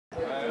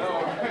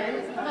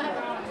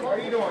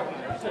doing?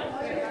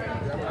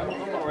 I'm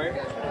all right.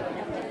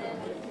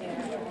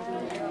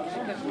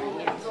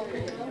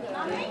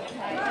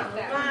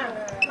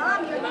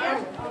 Mom, you're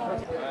here.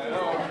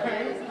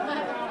 I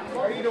know. How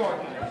are you doing?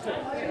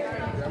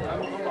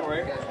 I'm all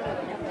right.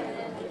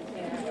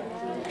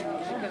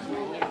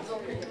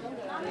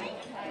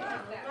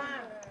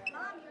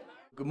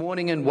 Good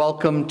morning and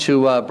welcome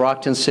to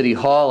Brockton City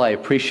Hall. I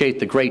appreciate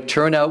the great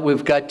turnout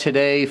we've got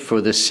today for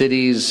the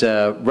city's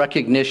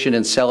recognition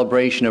and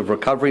celebration of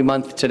Recovery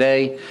Month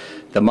today.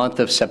 The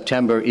month of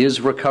September is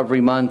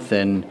Recovery Month,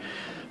 and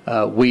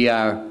we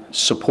are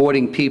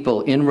supporting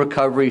people in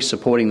recovery,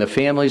 supporting the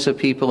families of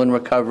people in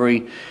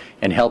recovery,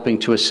 and helping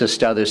to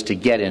assist others to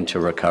get into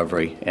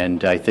recovery.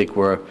 And I think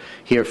we're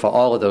here for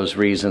all of those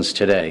reasons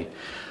today.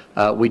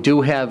 We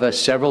do have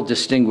several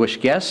distinguished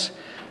guests.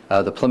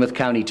 The Plymouth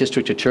County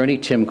District Attorney,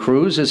 Tim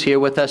Cruz, is here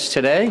with us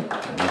today.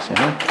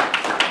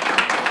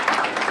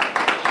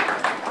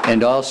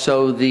 And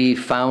also the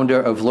founder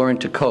of Learn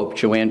to Cope,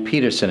 Joanne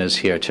Peterson, is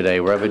here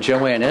today, wherever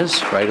Joanne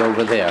is, right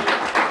over there.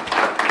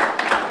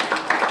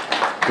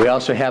 We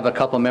also have a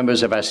couple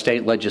members of our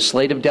state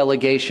legislative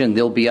delegation.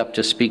 They'll be up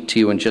to speak to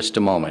you in just a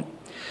moment.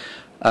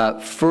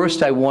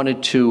 First, I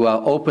wanted to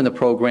open the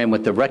program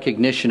with the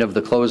recognition of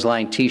the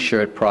Clothesline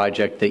T-shirt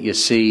project that you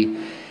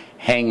see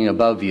hanging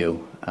above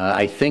you.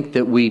 I think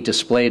that we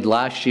displayed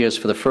last year's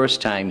for the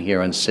first time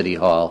here in City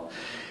Hall,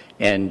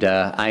 and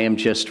I am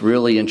just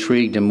really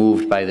intrigued and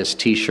moved by this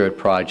T-shirt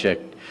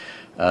project,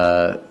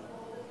 the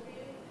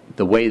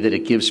way that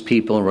it gives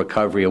people in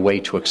recovery a way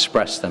to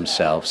express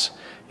themselves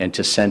and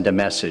to send a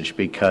message,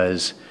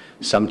 because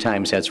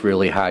sometimes that's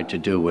really hard to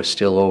do. We're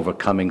still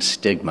overcoming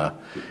stigma,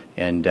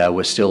 and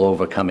we're still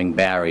overcoming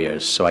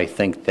barriers. So I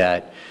think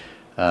that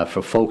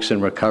for folks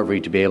in recovery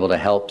to be able to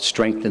help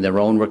strengthen their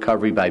own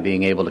recovery by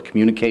being able to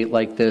communicate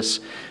like this,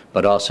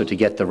 but also to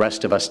get the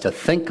rest of us to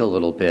think a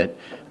little bit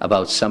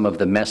about some of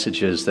the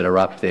messages that are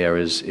up there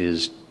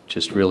is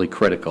just really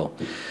critical.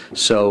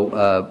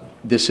 So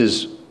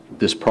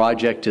this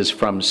project is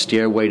from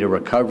Stairway to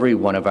Recovery,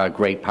 one of our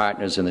great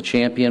partners in the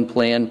Champion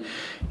Plan,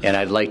 and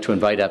I'd like to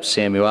invite up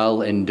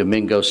Samuel and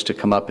Domingos to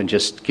come up and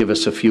just give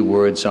us a few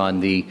words on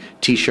the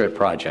T-shirt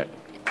project.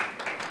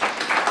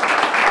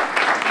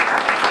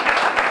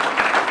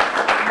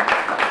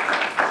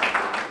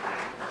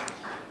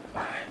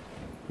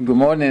 Good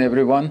morning,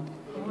 everyone.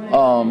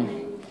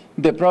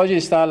 The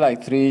project started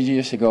like 3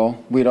 years ago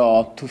with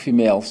two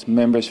females,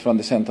 members from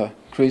the center,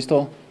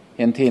 Crystal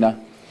and Tina.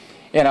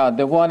 And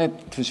they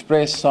wanted to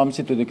express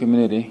something to the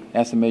community.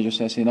 As the mayor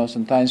says,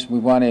 sometimes we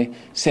want to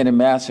send a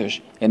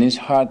message, and it's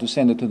hard to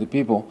send it to the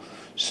people.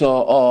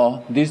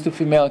 So these two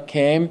females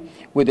came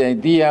with the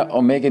idea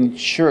of making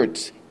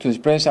shirts to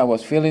express our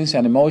feelings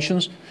and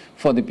emotions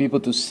for the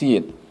people to see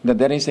it, that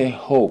there is a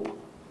hope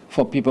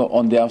for people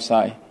on the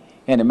outside,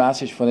 and a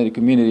message for the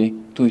community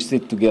to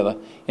stick together.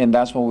 And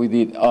that's what we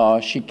did.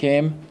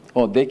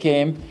 They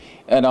came,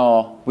 and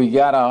we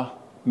got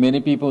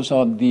many people,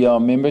 so the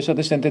members of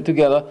the center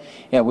together,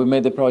 and we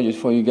made the project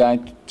for you guys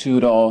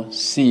to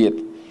see it.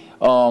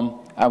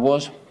 I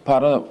was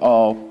part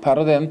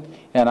of them,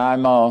 and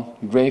I'm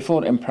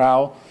grateful and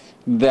proud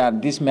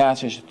that this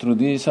message through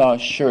this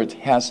shirt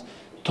has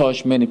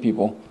touched many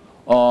people.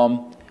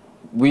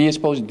 We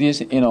exposed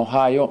this in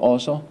Ohio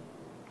also.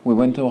 We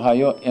went to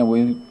Ohio and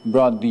we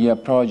brought the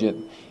project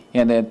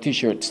and the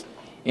T-shirts.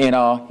 And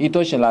it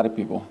touched a lot of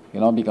people,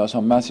 because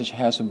our message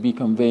has to be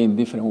conveyed in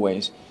different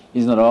ways.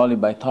 It's not only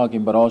by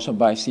talking, but also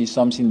by seeing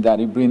something that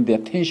it brings the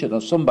attention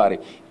of somebody.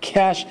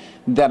 Catch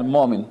that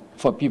moment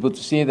for people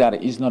to see that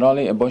it's not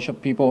only a bunch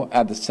of people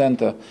at the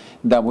center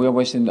that we're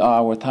wasting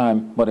our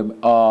time, but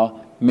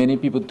many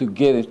people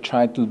together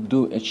try to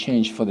do a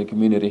change for the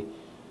community.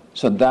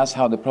 So that's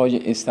how the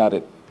project is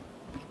started.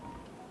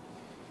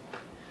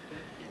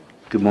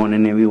 Good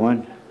morning,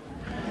 everyone.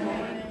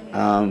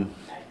 I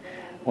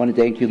want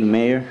to thank you, the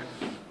mayor,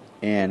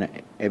 and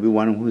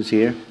everyone who's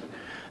here.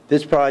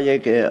 This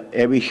project,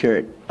 every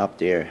shirt up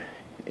there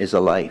is a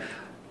life.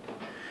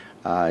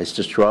 It's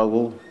the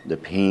struggle, the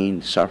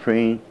pain,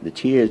 suffering, the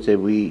tears that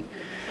we,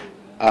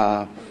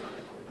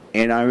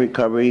 in our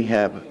recovery,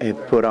 have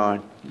put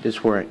on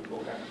this work.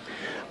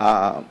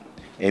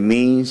 It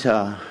means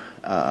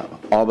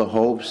all the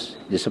hopes,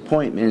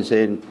 disappointments,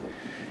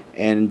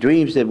 and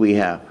dreams that we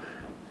have.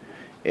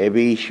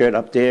 Every shirt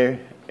up there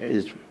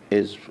is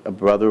a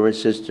brother or a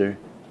sister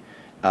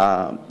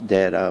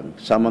that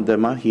some of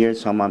them are here,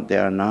 some of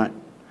them are not.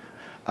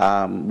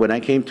 When I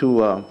came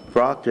to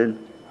Brockton,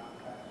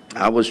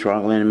 I was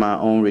struggling in my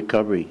own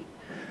recovery.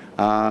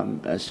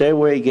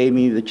 Stairway gave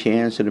me the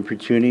chance and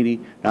opportunity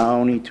not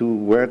only to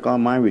work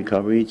on my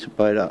recovery,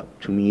 but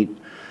to meet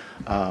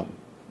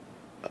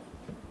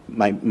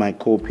my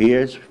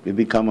co-peers. We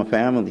become a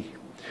family.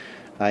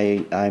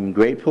 I'm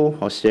grateful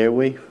for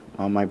Stairway,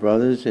 all my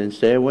brothers in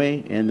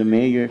Stairway, and the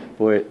mayor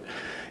for it,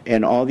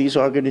 and all these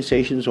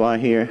organizations who are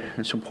here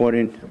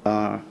supporting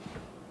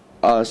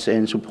us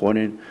and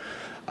supporting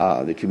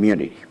the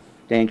community.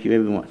 Thank you,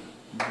 everyone.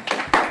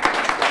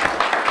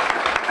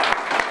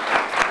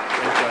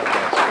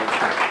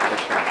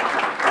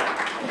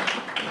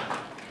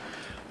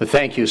 Well,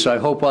 thank you. So I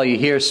hope while you're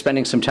here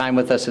spending some time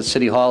with us at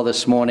City Hall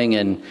this morning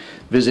and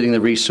visiting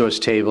the resource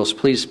tables,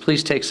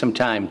 please take some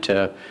time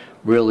to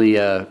really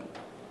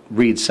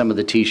read some of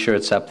the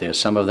T-shirts up there.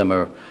 Some of them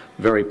are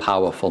very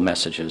powerful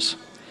messages.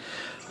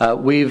 As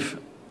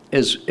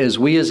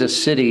we as a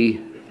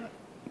city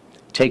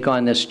take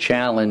on this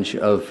challenge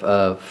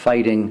of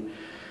fighting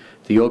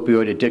the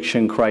opioid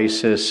addiction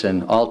crisis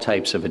and all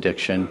types of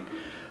addiction,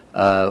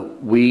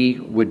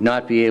 we would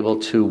not be able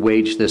to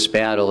wage this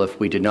battle if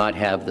we did not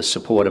have the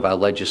support of our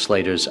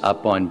legislators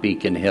up on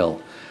Beacon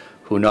Hill,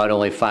 who not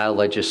only file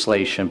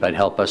legislation but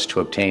help us to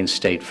obtain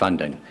state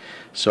funding.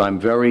 So I'm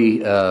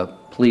very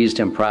pleased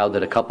and proud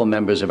that a couple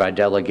members of our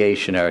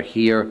delegation are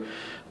here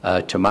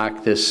to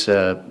mark this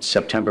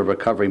September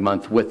Recovery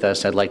Month with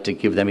us. I'd like to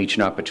give them each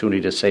an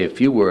opportunity to say a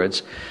few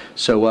words.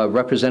 So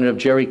Representative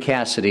Jerry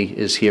Cassidy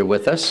is here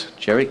with us.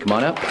 Jerry, come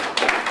on up.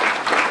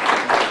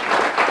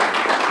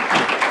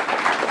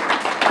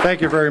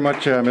 Thank you very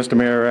much, Mr.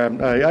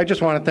 Mayor. I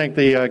just want to thank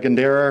the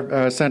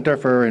Gandera Center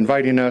for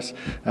inviting us.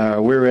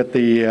 We were at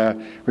the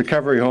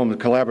Recovery Home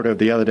Collaborative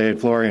the other day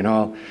at Florian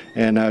Hall,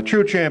 and a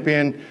true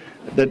champion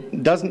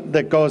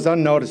that goes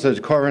unnoticed is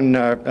Corin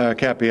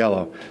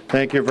Cappiello.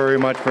 Thank you very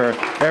much for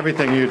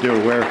everything you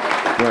do.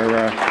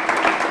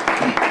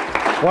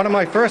 One of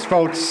my first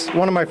votes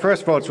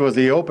was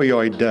the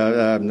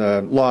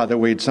opioid law that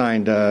we'd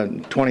signed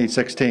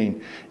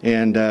 2016,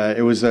 and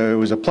it was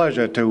a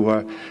pleasure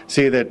to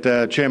see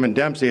that Chairman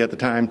Dempsey at the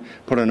time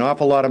put an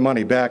awful lot of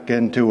money back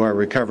into our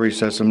recovery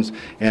systems,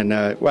 and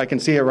I can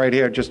see it right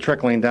here, just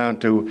trickling down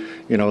to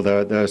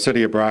the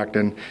city of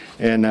Brockton.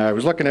 And I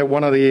was looking at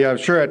one of the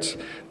shirts.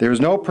 There is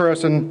no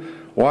person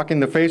walking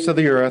the face of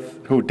the earth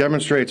who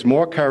demonstrates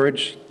more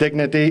courage,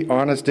 dignity,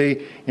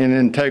 honesty, and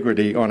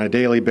integrity on a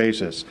daily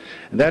basis.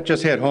 And that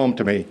just hit home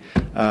to me.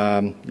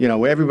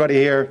 Everybody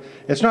here,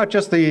 it's not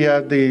just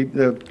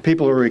the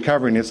people who are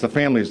recovering, it's the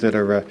families that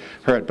are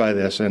hurt by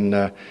this. And,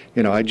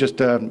 I just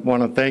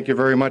want to thank you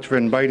very much for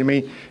inviting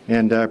me,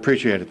 and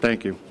appreciate it.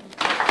 Thank you.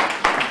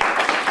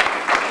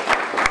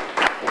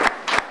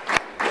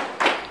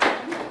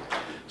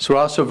 So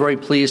we're also very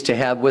pleased to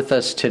have with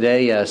us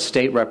today a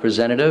state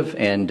representative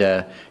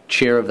and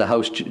chair of the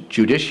House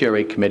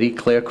Judiciary Committee,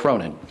 Claire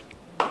Cronin.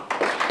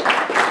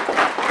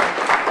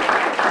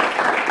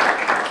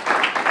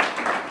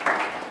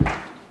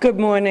 Good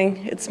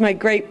morning. It's my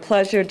great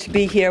pleasure to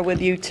be here with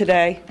you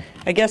today.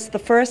 I guess the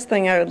first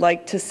thing I would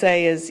like to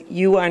say is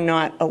you are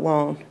not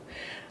alone.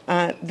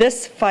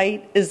 This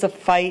fight is a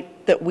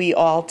fight that we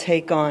all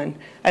take on.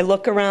 I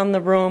look around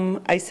the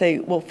room, I say,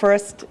 well,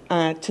 first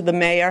to the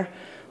mayor,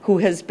 who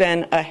has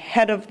been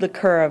ahead of the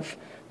curve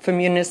for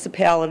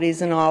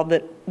municipalities and all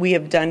that we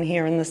have done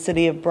here in the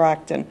city of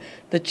Brockton.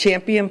 The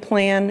Champion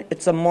Plan,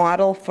 it's a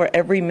model for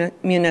every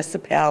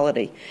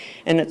municipality,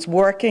 and it's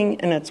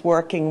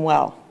working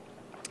well.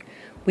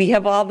 We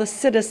have all the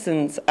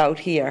citizens out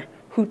here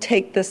who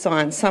take this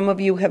on. Some of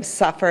you have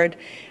suffered,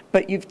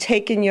 but you've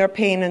taken your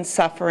pain and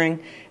suffering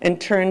and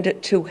turned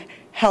it to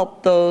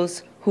help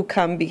those who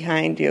come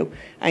behind you.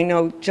 I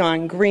know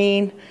John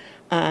Green,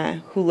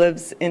 who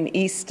lives in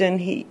Easton.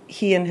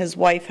 He and his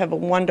wife have a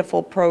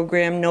wonderful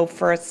program, No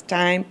First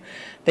Time.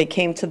 They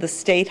came to the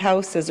State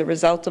House as a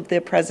result of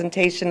their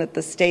presentation at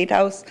the State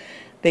House.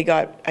 They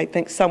got, I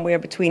think, somewhere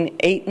between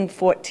 8 and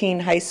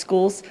 14 high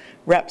schools,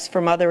 reps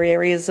from other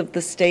areas of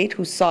the state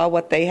who saw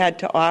what they had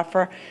to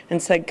offer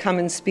and said, come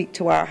and speak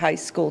to our high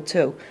school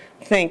too.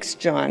 Thanks,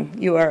 John.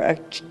 You are a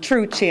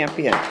true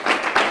champion.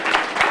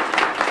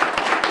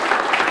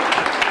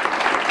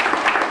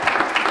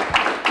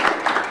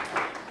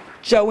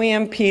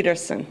 Joanne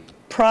Peterson,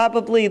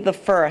 probably the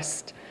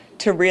first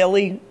to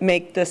really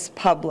make this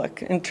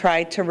public and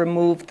try to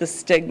remove the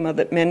stigma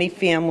that many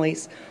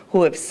families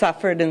who have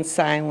suffered in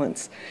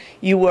silence.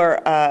 You were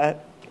a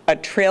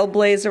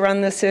trailblazer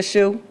on this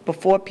issue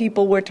before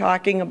people were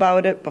talking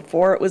about it,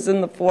 before it was in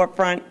the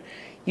forefront.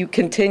 You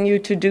continue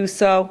to do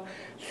so.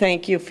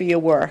 Thank you for your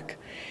work.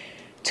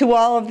 To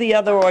all of the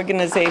other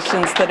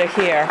organizations that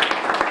are here,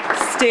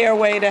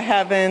 Stairway to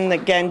Heaven, the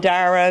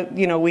Gandara,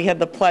 we had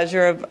the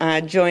pleasure of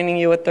joining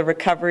you at the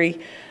Recovery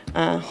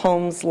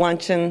Homes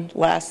Luncheon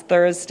last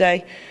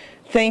Thursday.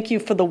 Thank you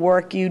for the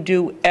work you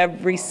do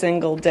every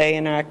single day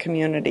in our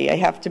community. I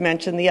have to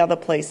mention the other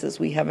places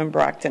we have in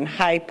Brockton,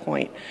 High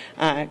Point.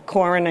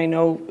 Corin, I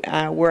know,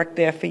 worked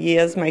there for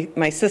years.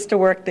 My sister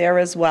worked there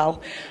as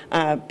well.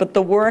 But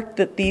the work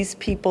that these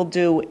people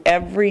do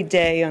every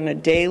day on a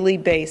daily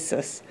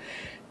basis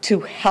to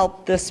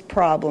help this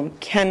problem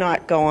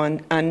cannot go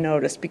on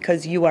unnoticed,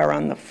 because you are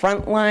on the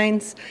front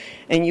lines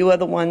and you are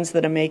the ones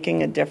that are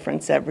making a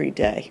difference every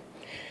day.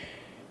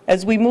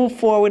 As we move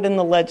forward in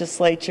the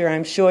legislature,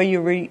 I'm sure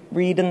you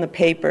read in the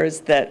papers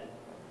that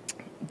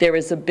there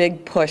is a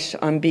big push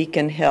on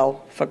Beacon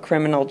Hill for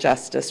criminal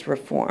justice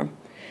reform.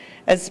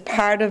 As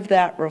part of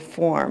that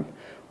reform,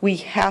 we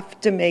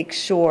have to make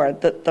sure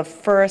that the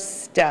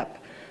first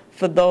step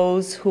for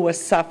those who are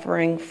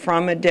suffering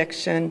from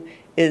addiction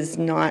is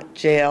not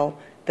jail,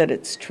 that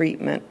it's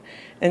treatment.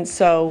 And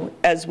so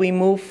as we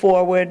move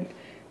forward,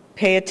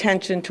 pay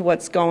attention to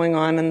what's going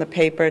on in the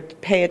paper,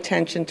 pay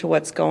attention to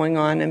what's going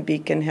on in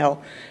Beacon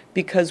Hill,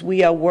 because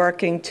we are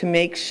working to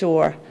make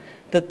sure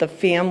that the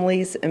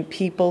families and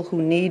people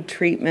who need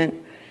treatment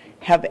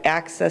have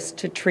access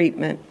to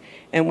treatment,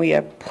 and we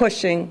are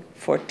pushing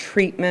for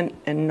treatment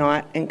and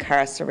not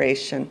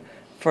incarceration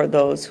for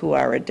those who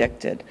are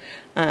addicted.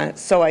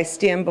 So I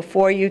stand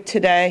before you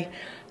today.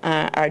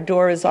 Our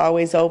door is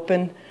always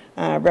open.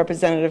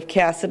 Representative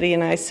Cassidy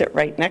and I sit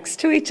right next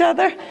to each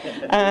other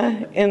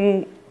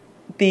in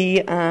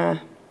the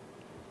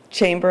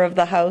chamber of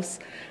the House.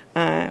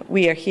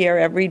 We are here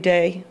every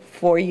day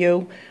for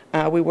you.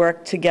 We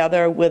work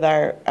together with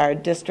our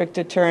district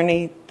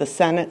attorney, the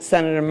Senate.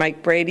 Senator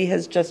Mike Brady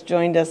has just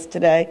joined us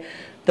today,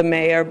 the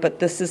mayor, but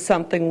this is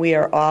something we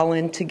are all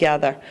in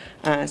together.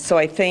 So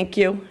I thank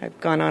you. I've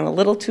gone on a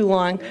little too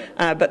long,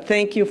 but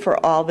thank you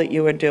for all that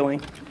you are doing.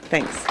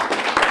 Thanks.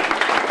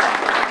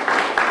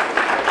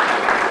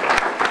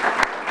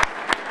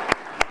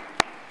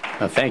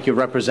 Thank you,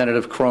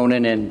 Representative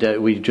Cronin,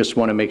 and we just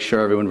want to make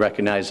sure everyone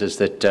recognizes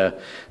that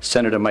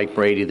Senator Mike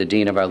Brady, the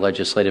Dean of our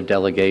legislative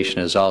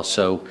delegation, is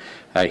also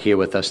here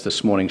with us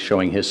this morning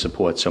showing his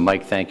support. So,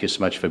 Mike, thank you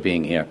so much for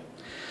being here.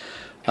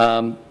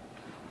 I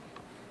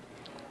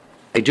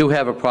do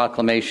have a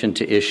proclamation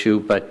to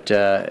issue, but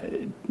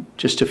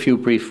just a few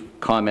brief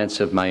comments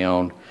of my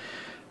own.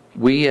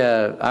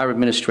 Our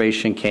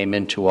administration came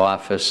into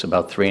office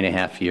about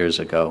 3.5 years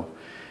ago,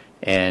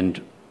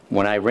 and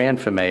when I ran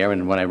for mayor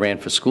and when I ran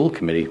for school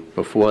committee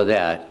before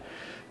that,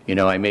 you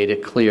know, I made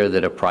it clear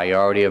that a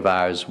priority of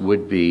ours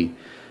would be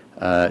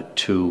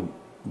to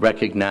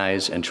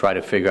recognize and try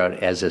to figure out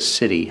as a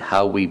city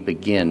how we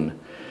begin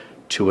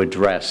to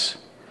address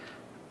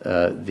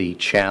the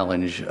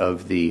challenge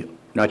of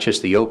not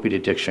just the opiate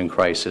addiction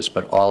crisis,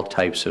 but all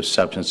types of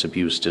substance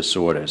abuse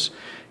disorders.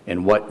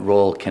 And what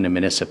role can a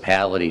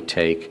municipality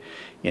take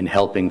in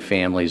helping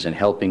families and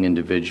helping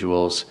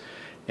individuals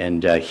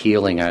and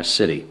healing our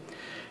city?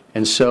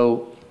 And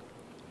so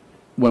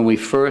when we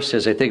first,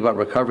 as I think about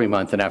Recovery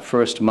Month, in our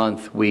first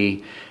month,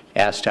 we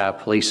asked our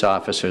police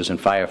officers and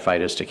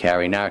firefighters to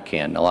carry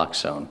Narcan,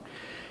 naloxone.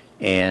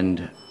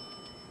 And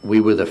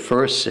we were the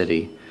first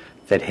city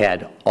that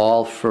had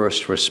all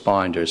first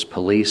responders,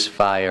 police,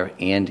 fire,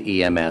 and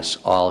EMS,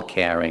 all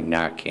carrying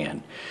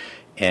Narcan.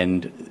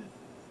 And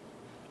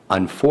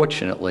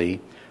unfortunately,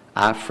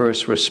 our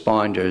first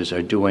responders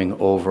are doing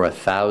over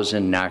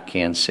 1,000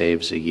 Narcan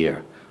saves a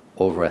year.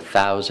 Over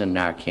 1,000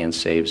 Narcan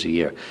saves a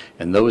year.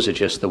 And those are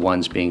just the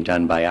ones being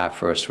done by our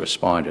first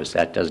responders.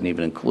 That doesn't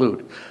even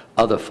include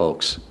other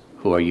folks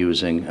who are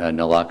using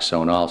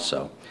naloxone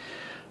also.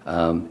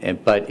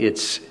 But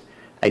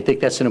I think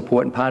that's an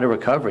important part of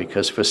recovery,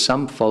 because for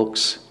some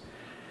folks,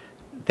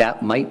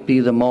 that might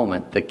be the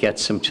moment that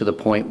gets them to the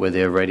point where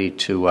they're ready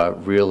to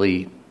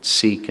really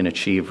seek and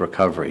achieve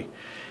recovery.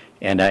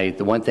 And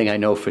the one thing I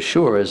know for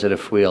sure is that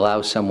if we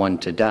allow someone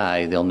to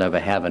die, they'll never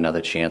have another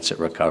chance at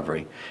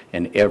recovery.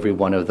 And every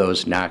one of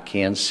those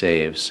Narcan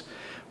saves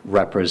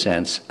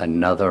represents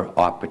another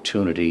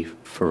opportunity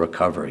for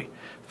recovery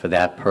for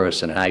that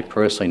person. And I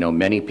personally know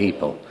many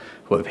people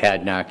who have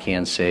had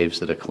Narcan saves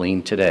that are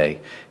clean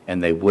today,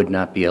 and they would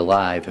not be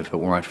alive if it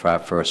weren't for our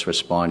first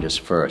responders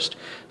first.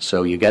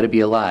 So you got to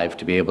be alive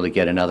to be able to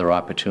get another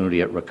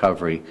opportunity at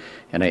recovery,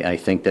 and I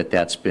think that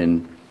that's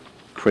been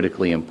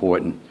critically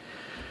important.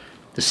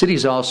 The city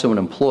is also an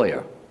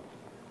employer.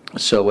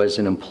 So as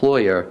an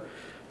employer,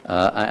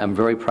 I'm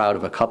very proud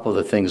of a couple of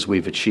the things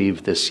we've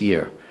achieved this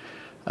year.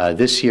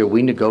 This year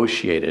we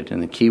negotiated,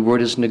 and the key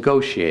word is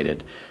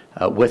negotiated,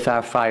 with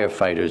our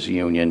firefighters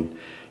union,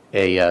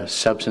 a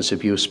substance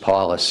abuse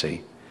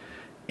policy.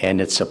 And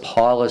it's a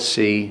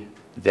policy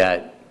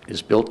that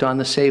is built on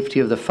the safety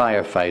of the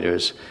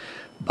firefighters,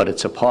 but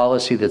it's a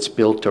policy that's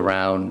built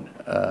around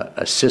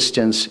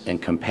assistance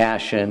and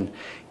compassion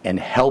and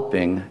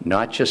helping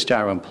not just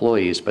our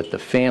employees, but the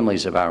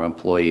families of our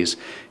employees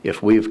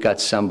if we've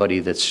got somebody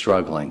that's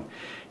struggling.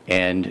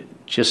 And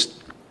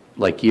just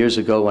like years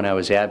ago when I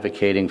was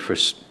advocating for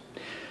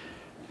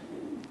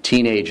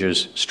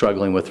teenagers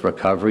struggling with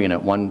recovery, and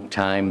at one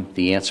time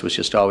the answer was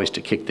just always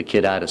to kick the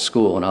kid out of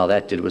school, and all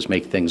that did was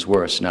make things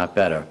worse, not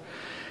better.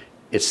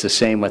 It's the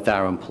same with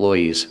our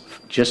employees.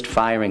 Just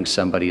firing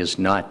somebody is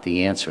not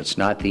the answer. It's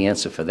not the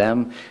answer for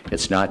them.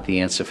 It's not the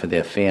answer for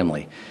their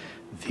family.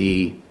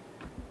 The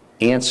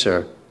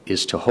answer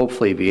is to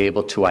hopefully be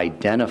able to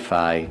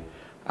identify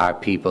our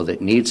people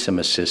that need some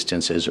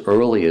assistance as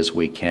early as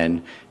we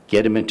can,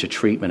 get them into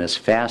treatment as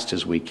fast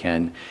as we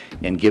can,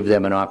 and give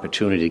them an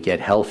opportunity to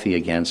get healthy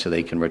again so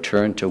they can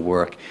return to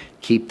work,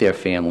 keep their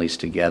families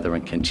together,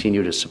 and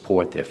continue to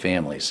support their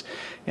families.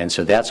 And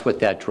so that's what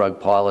that drug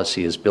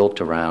policy is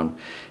built around,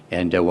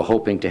 and we're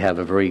hoping to have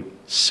a very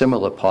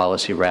similar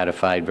policy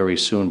ratified very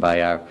soon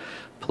by our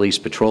Police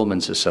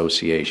Patrolmen's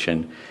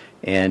Association.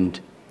 And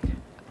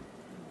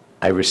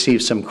I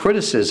received some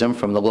criticism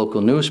from the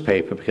local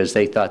newspaper because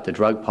they thought the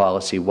drug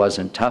policy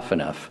wasn't tough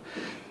enough.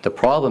 The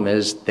problem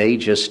is they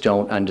just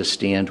don't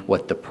understand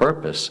what the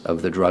purpose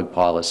of the drug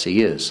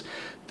policy is.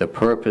 The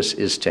purpose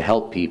is to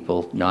help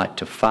people, not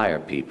to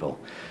fire people.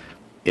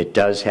 It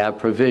does have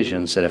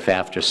provisions that if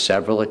after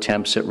several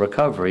attempts at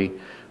recovery,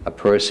 a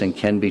person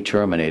can be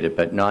terminated,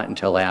 but not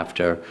until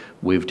after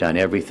we've done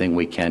everything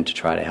we can to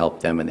try to help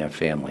them and their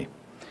family.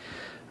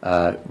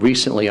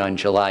 Recently, on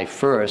July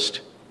 1st,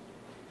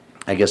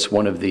 I guess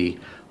one of the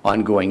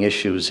ongoing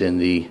issues in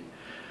the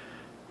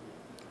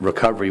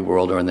recovery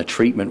world or in the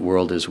treatment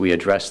world as we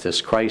address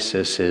this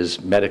crisis is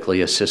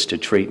medically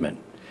assisted treatment.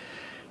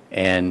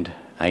 And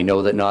I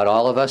know that not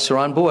all of us are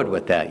on board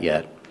with that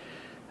yet.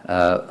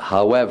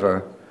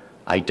 However,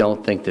 I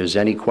don't think there's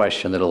any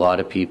question that a lot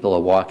of people are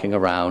walking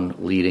around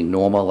leading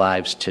normal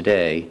lives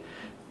today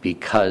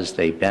because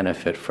they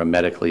benefit from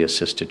medically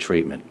assisted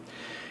treatment.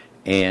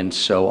 And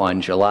so on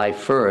July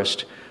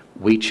 1st,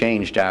 we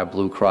changed our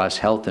Blue Cross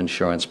health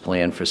insurance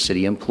plan for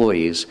city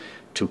employees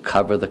to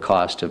cover the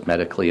cost of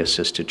medically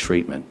assisted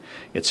treatment.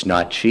 It's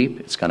not cheap,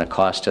 it's going to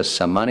cost us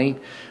some money,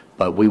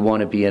 but we want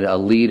to be a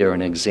leader,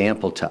 an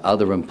example to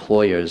other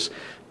employers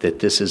that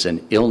this is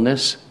an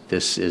illness,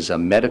 this is a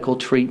medical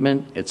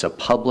treatment, it's a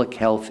public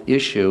health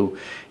issue,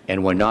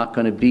 and we're not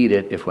going to beat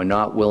it if we're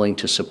not willing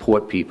to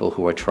support people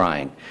who are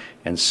trying.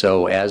 And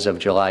so as of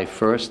July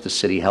 1st, the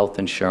city health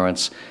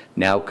insurance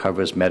now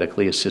covers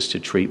medically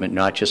assisted treatment,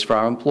 not just for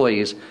our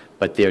employees,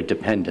 but their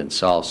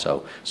dependents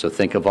also. So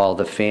think of all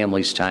the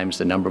families times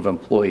the number of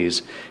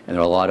employees, and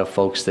there are a lot of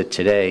folks that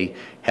today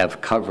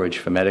have coverage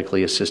for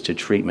medically assisted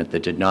treatment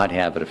that did not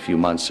have it a few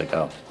months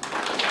ago.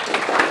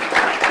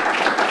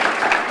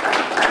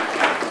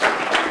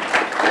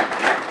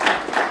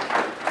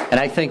 And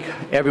I think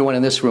everyone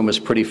in this room is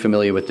pretty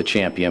familiar with the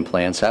Champion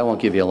Plan, so I won't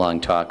give you a long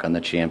talk on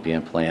the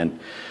Champion Plan.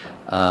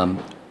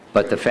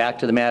 But the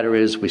fact of the matter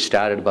is we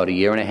started about a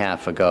year and a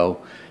half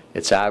ago.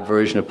 It's our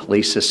version of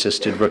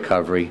police-assisted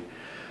recovery.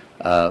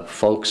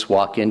 Folks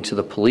walk into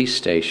the police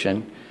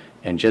station,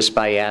 and just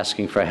by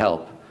asking for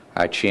help,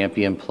 our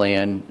Champion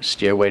Plan,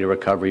 Stairway to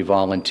Recovery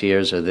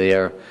volunteers are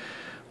there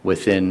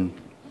within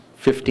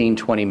 15,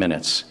 20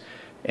 minutes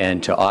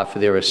and to offer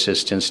their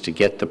assistance to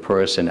get the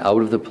person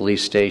out of the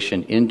police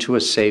station into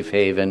a safe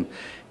haven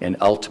and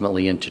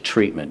ultimately into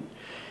treatment.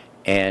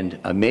 And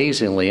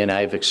amazingly, and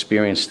I've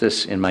experienced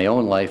this in my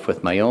own life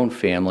with my own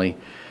family,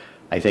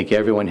 I think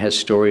everyone has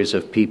stories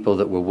of people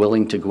that were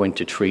willing to go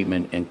into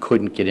treatment and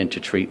couldn't get into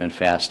treatment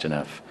fast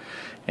enough.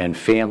 And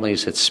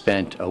families that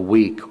spent a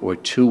week or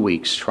 2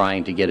 weeks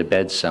trying to get a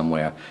bed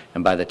somewhere,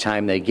 and by the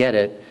time they get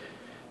it,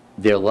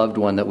 their loved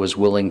one that was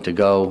willing to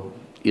go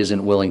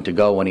isn't willing to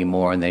go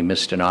anymore, and they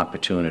missed an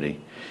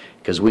opportunity.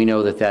 Because we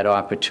know that that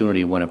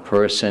opportunity, when a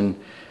person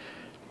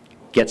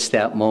gets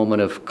that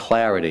moment of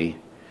clarity,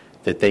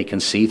 that they can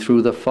see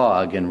through the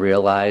fog and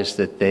realize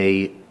that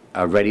they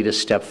are ready to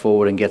step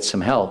forward and get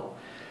some help,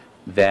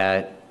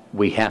 that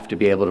we have to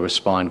be able to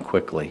respond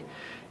quickly.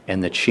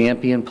 And the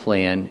Champion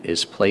Plan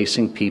is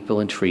placing people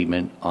in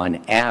treatment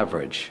on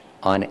average,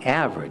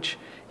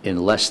 in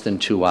less than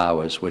 2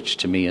 hours, which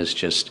to me is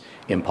just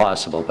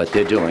impossible, but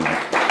they're doing it.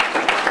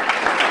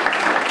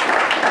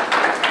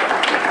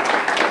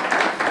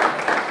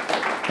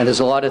 And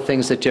there's a lot of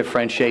things that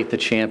differentiate the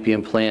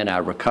Champion Plan,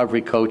 our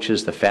recovery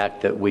coaches, the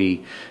fact that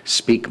we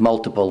speak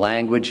multiple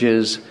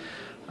languages.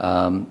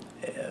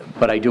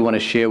 But I do want to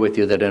share with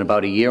you that in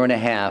about a year and a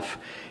half,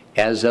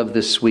 as of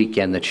this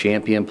weekend, the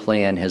Champion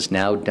Plan has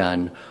now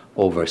done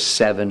over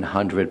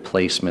 700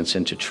 placements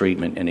into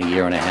treatment in a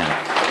year and a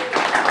half.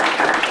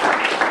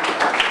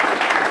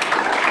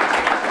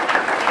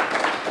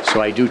 So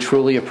I do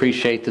truly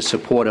appreciate the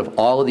support of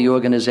all of the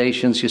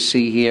organizations you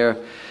see here.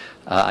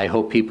 I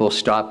hope people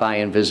stop by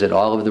and visit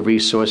all of the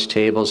resource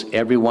tables.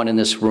 Everyone in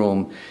this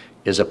room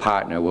is a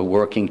partner. We're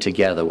working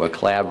together. We're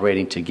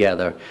collaborating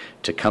together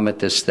to come at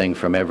this thing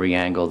from every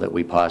angle that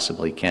we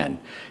possibly can.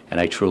 And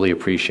I truly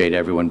appreciate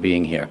everyone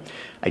being here.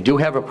 I do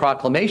have a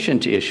proclamation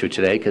to issue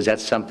today because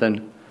that's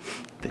something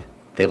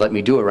they let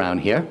me do around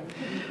here.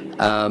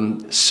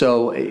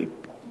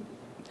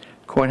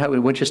 Corin, how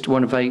would just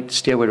want to invite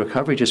Stairway to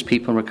Recovery, just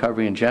people in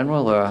recovery in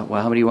general, or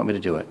well, how many do you want me to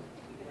do it?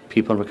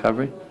 People in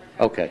recovery?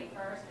 Okay.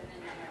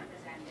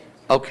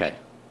 Okay,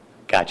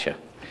 gotcha.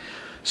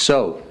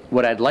 So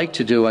what I'd like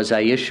to do as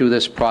I issue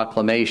this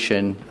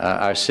proclamation,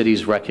 our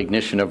city's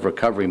recognition of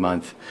Recovery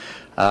Month,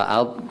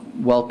 I'll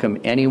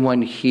welcome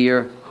anyone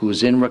here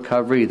who's in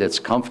recovery that's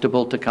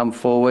comfortable to come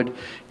forward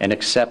and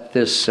accept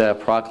this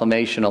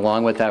proclamation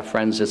along with our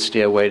friends at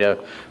Stairway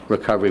to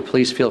Recovery.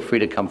 Please feel free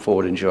to come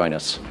forward and join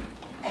us.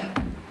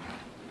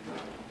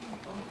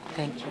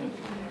 Thank you.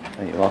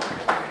 Oh, you're welcome.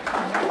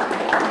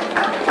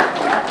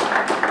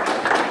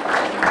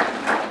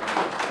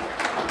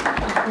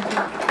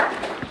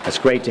 It's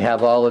great to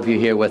have all of you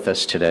here with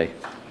us today.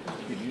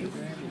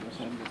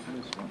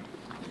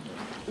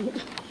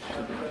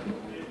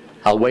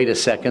 I'll wait a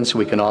second so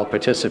we can all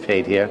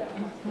participate here.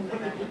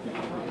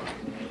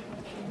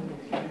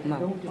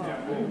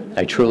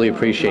 I truly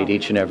appreciate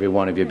each and every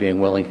one of you being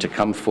willing to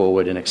come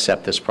forward and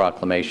accept this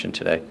proclamation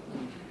today.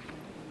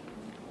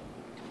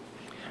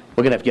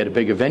 We're going to have to get a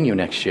bigger venue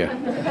next year.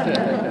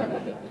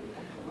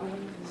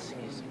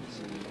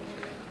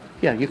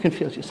 Yeah, you can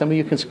feel, some of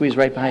you can squeeze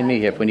right behind me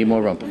here if we need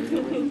more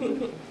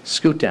room.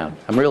 Scoot down.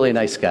 I'm really a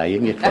nice guy. You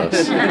can get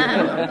close.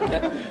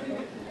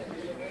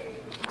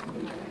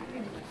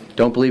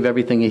 Don't believe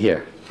everything you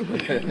hear.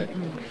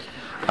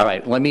 All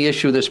right, let me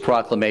issue this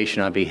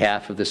proclamation on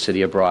behalf of the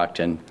City of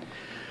Brockton.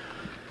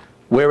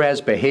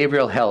 Whereas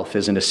behavioral health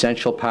is an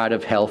essential part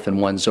of health and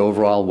one's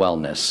overall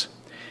wellness,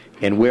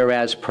 and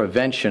whereas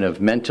prevention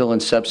of mental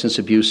and substance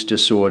abuse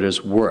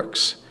disorders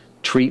works,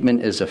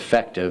 treatment is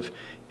effective,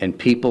 and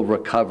people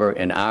recover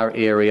in our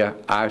area,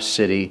 our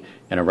city,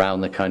 and around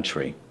the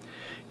country.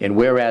 And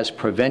whereas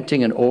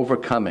preventing and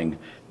overcoming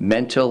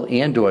mental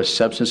and/or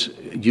substance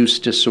use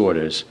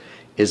disorders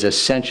is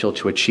essential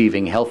to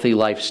achieving healthy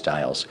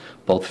lifestyles,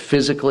 both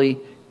physically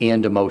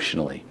and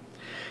emotionally.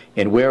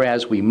 And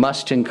whereas we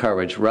must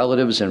encourage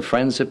relatives and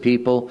friends of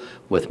people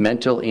with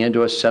mental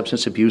and/or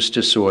substance abuse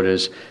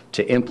disorders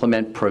to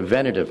implement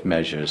preventative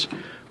measures,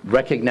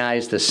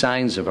 recognize the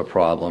signs of a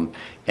problem,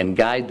 and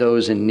guide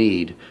those in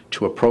need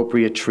to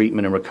appropriate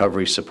treatment and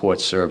recovery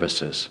support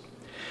services.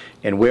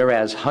 And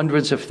whereas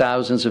hundreds of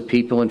thousands of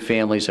people and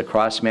families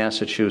across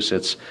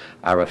Massachusetts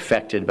are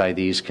affected by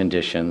these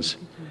conditions,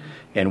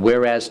 and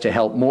whereas to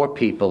help more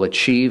people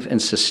achieve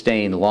and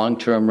sustain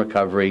long-term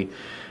recovery,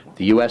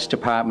 the U.S.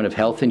 Department of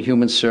Health and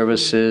Human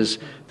Services,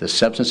 the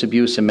Substance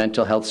Abuse and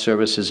Mental Health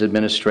Services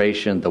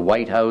Administration, the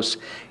White House,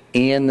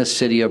 and the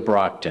City of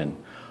Brockton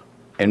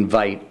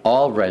invite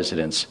all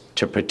residents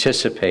to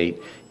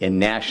participate in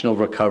National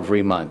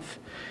Recovery Month.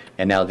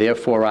 And now,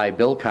 therefore, I,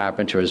 Bill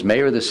Carpenter, as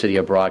Mayor of the City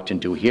of Brockton,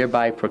 do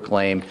hereby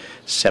proclaim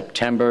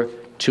September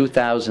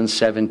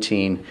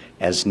 2017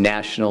 as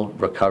National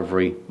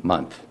Recovery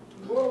Month.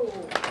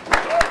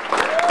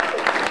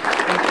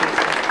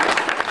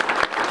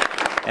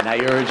 And I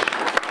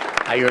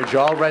urge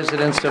all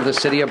residents of the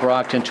City of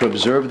Brockton to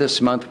observe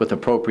this month with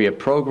appropriate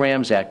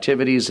programs,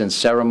 activities, and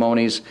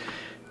ceremonies,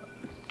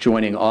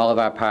 joining all of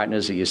our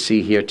partners that you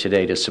see here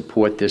today to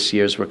support this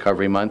year's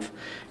Recovery Month.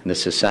 And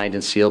this is signed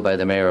and sealed by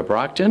the Mayor of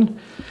Brockton.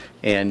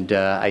 And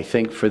I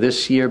think for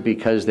this year,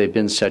 because they've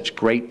been such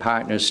great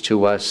partners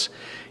to us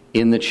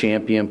in the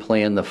Champion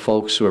Plan, the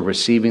folks who are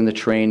receiving the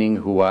training,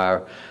 who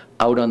are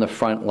out on the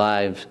front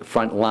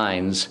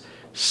lines,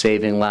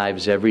 saving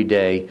lives every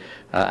day,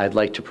 I'd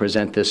like to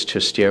present this to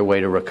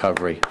Stairway to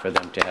Recovery for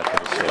them to have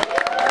to see.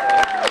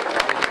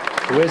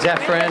 Where's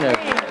that friend?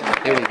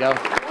 Here we go.